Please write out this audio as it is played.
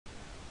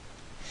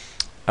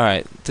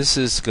Alright, this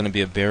is going to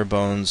be a bare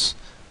bones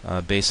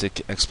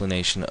basic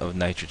explanation of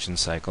nitrogen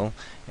cycle,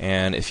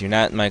 and if you're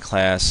not in my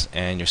class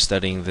and you're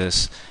studying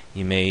this,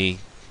 you may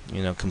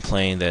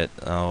complain that,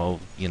 oh,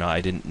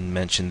 I didn't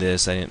mention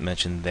this, I didn't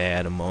mention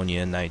that,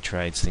 ammonia,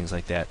 nitrites, things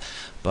like that.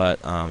 But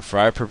for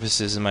our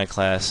purposes in my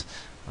class,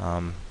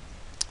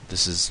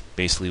 this is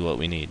basically what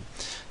we need.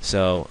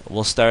 So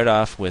we'll start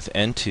off with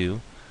N2,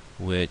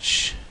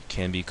 which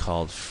can be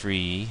called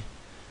free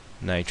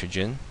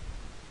nitrogen,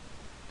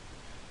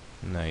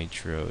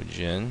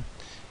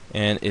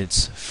 and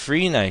it's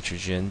free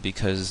nitrogen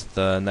because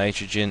the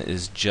nitrogen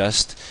is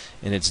just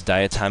in its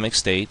diatomic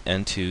state,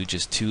 N2,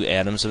 just two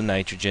atoms of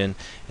nitrogen.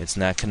 It's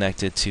not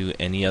connected to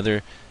any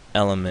other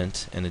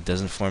element, and it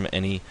doesn't form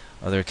any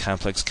other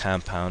complex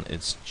compound.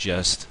 It's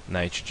just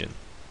nitrogen.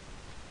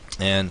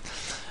 And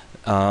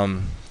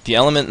the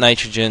element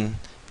nitrogen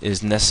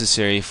is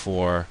necessary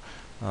for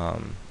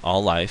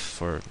all life,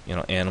 for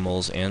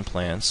animals and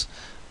plants.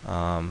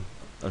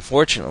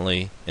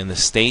 Unfortunately, in the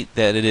state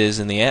that it is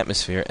in the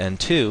atmosphere,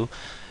 N2,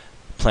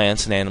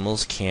 plants and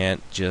animals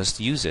can't just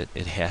use it.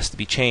 It has to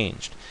be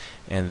changed.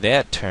 And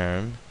that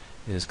term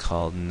is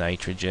called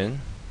nitrogen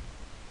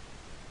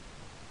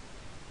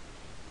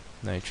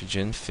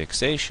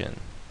fixation.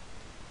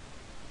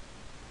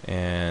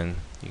 And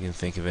you can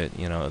think of it,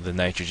 the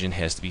nitrogen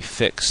has to be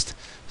fixed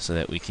so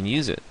that we can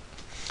use it.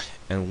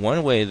 And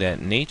one way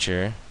that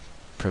nature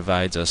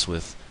provides us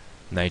with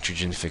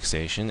nitrogen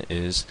fixation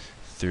is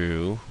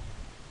through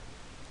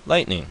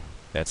lightning.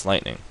 That's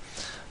lightning.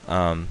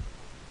 And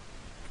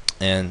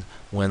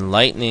when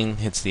lightning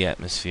hits the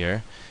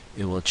atmosphere,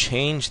 it will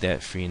change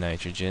that free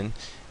nitrogen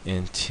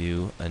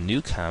into a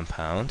new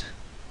compound,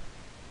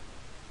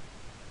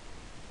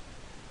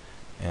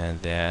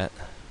 and that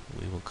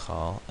we will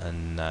call a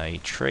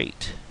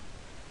nitrate.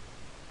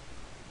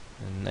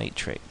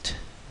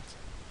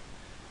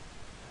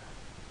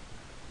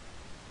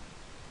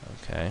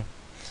 Okay,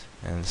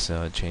 and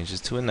so it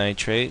changes to a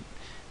nitrate,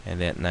 and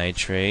that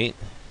nitrate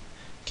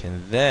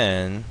can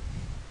then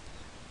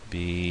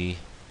be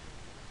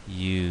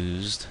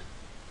used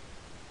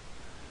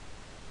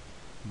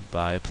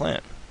by a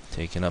plant,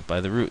 taken up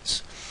by the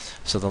roots.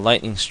 So the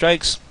lightning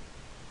strikes,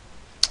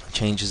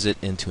 changes it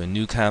into a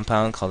new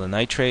compound called a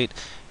nitrate,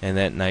 and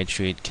that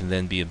nitrate can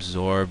then be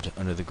absorbed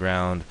under the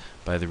ground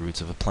by the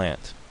roots of a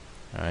plant.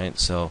 Alright,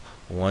 so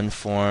one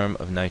form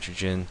of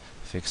nitrogen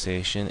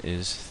fixation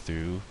is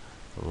through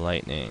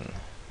lightning.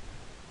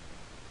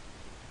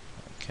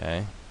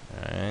 Okay,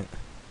 alright.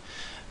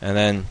 And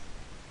then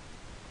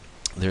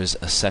there's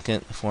a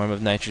second form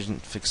of nitrogen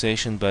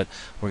fixation, but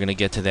we're going to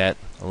get to that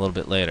a little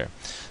bit later.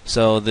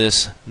 So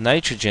this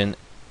nitrogen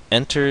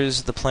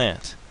enters the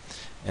plant,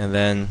 and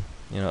then,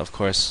 of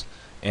course,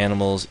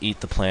 animals eat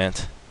the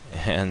plant,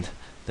 and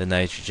the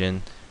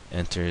nitrogen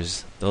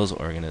enters those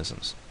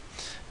organisms.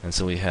 And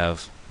so we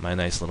have my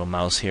nice little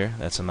mouse here.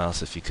 That's a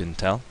mouse if you couldn't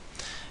tell.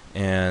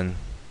 And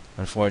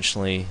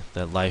unfortunately,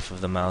 the life of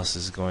the mouse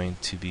is going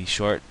to be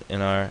short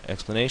in our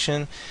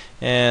explanation,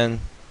 and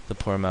the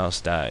poor mouse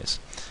dies.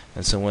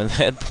 And so when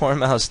that poor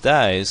mouse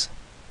dies,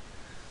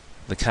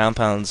 the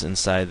compounds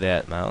inside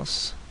that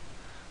mouse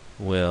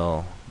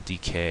will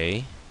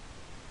decay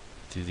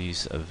through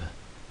these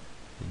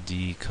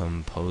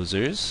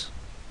decomposers,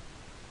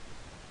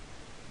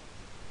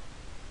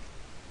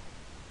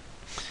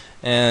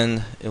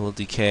 and it will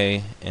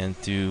decay, and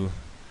through,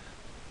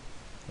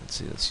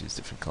 let's use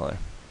different color,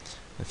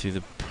 and through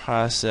the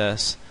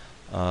process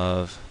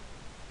of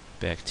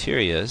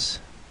bacteria,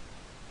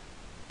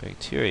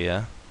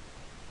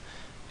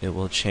 it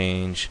will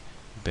change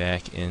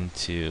back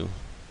into,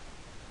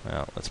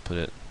 well, let's put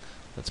it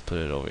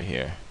over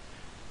here,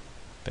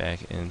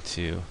 back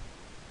into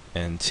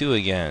N2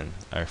 again,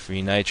 our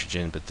free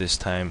nitrogen, but this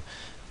time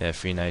that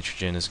free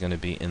nitrogen is going to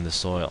be in the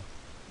soil.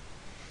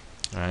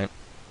 Alright.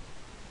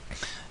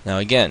 Now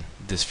again,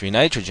 this free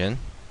nitrogen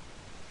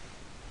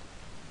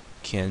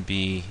can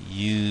be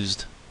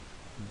used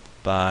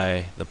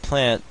by the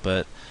plant,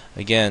 but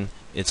again,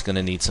 it's going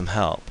to need some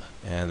help.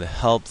 And the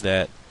help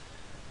that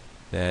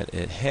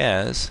it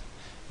has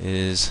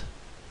is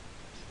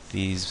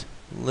these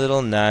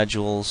little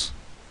nodules,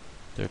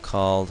 they're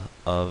called,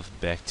 of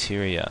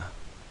bacteria.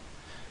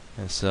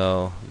 And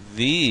so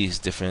these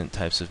different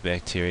types of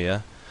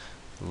bacteria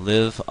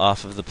live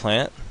off of the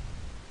plant.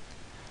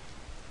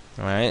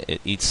 Alright,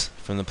 it eats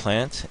from the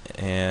plant,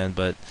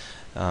 but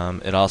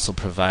it also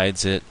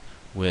provides it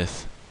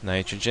with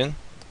nitrogen,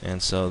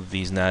 and so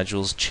these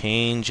nodules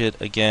change it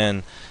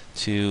again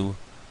to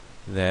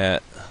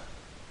that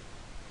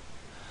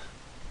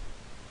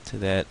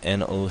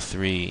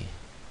NO3,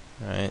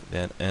 right?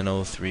 That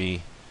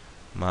NO3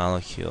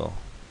 molecule.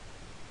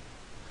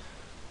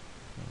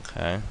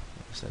 Okay,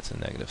 so that's a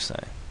negative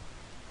sign.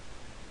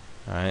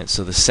 Alright,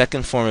 so the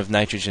second form of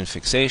nitrogen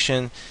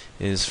fixation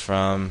is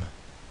from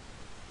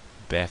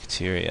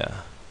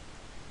bacteria.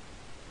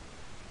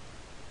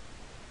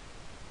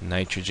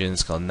 Nitrogen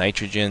is called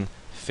nitrogen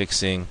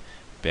fixing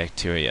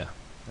bacteria.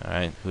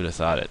 Alright, who'd have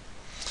thought it?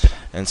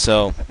 And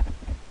so,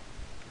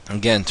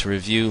 again, to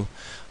review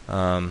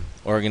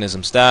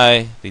organisms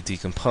die, they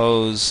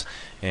decompose,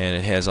 and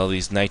it has all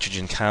these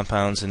nitrogen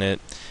compounds in it.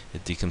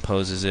 It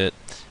decomposes it,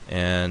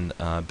 and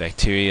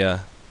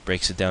bacteria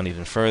breaks it down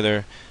even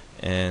further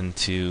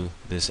into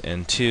this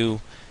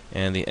N2,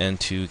 and the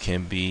N2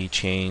 can be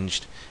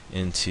changed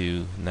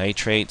into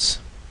nitrates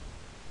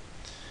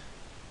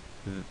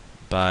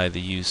by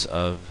the use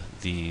of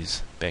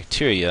these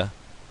bacteria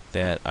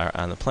that are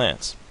on the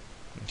plants.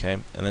 Okay,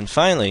 and then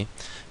finally,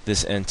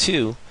 this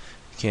N2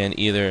 can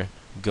either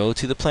go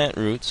to the plant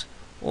roots,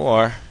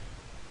 or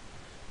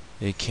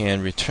it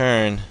can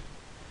return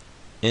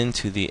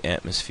into the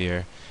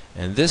atmosphere,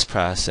 and this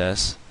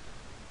process,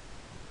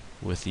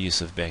 with the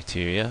use of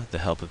bacteria, the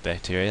help of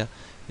bacteria,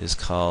 is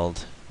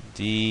called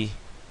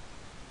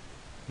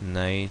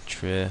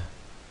denitrification.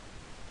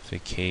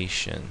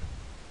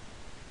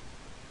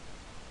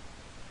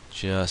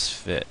 Just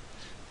fit.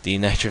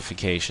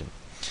 Denitrification.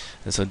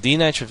 And so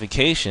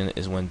denitrification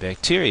is when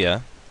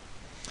bacteria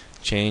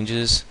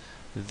changes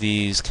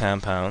these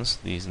compounds,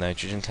 these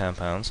nitrogen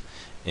compounds,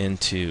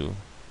 into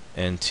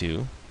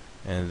N2,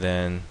 and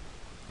then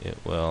it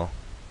will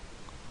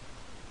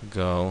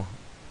go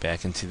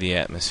back into the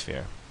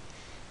atmosphere.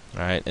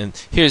 Alright, and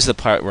here's the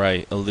part where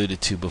I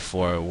alluded to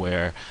before,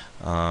 where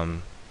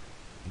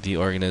the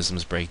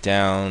organisms break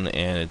down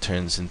and it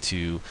turns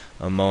into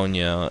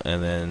ammonia,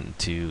 and then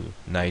to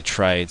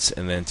nitrites,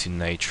 and then to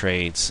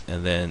nitrates,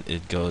 and then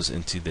it goes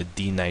into the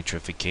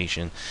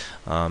denitrification.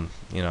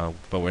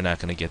 But we're not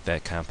going to get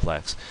that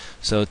complex.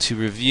 So to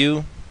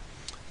review,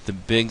 the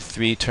big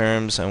three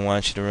terms I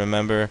want you to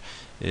remember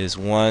is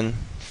 1,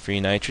 free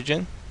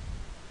nitrogen,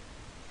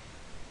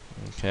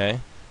 okay,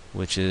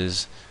 which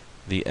is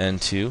the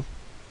N2,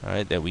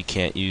 alright, that we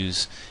can't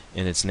use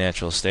in its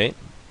natural state.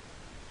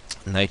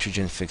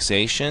 Nitrogen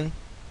fixation,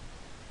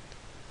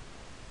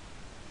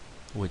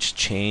 which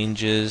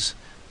changes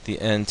the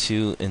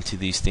N2 into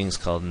these things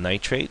called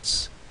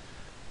nitrates.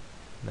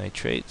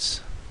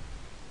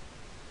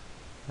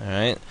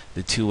 Alright,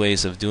 the two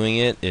ways of doing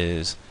it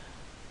is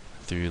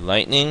through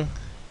lightning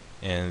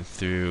and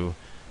through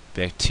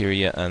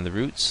bacteria on the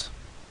roots.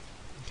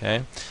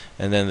 Okay,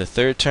 and then the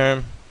third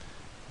term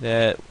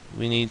that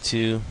we need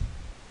to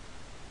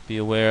be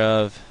aware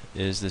of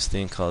is this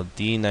thing called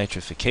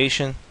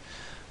denitrification,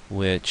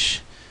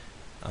 which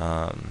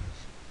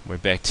where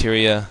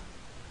bacteria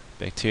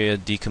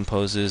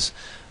decomposes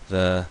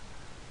the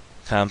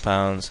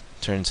compounds,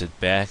 turns it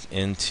back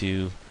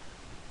into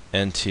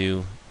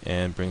N2,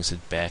 and brings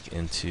it back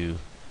into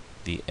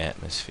the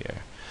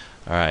atmosphere.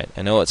 Alright,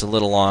 I know it's a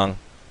little long.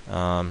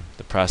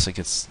 The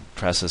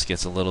process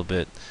gets a little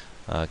bit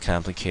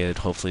complicated.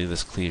 Hopefully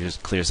this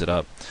clears it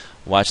up.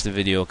 Watch the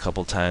video a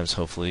couple times.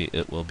 Hopefully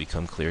it will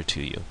become clear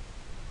to you.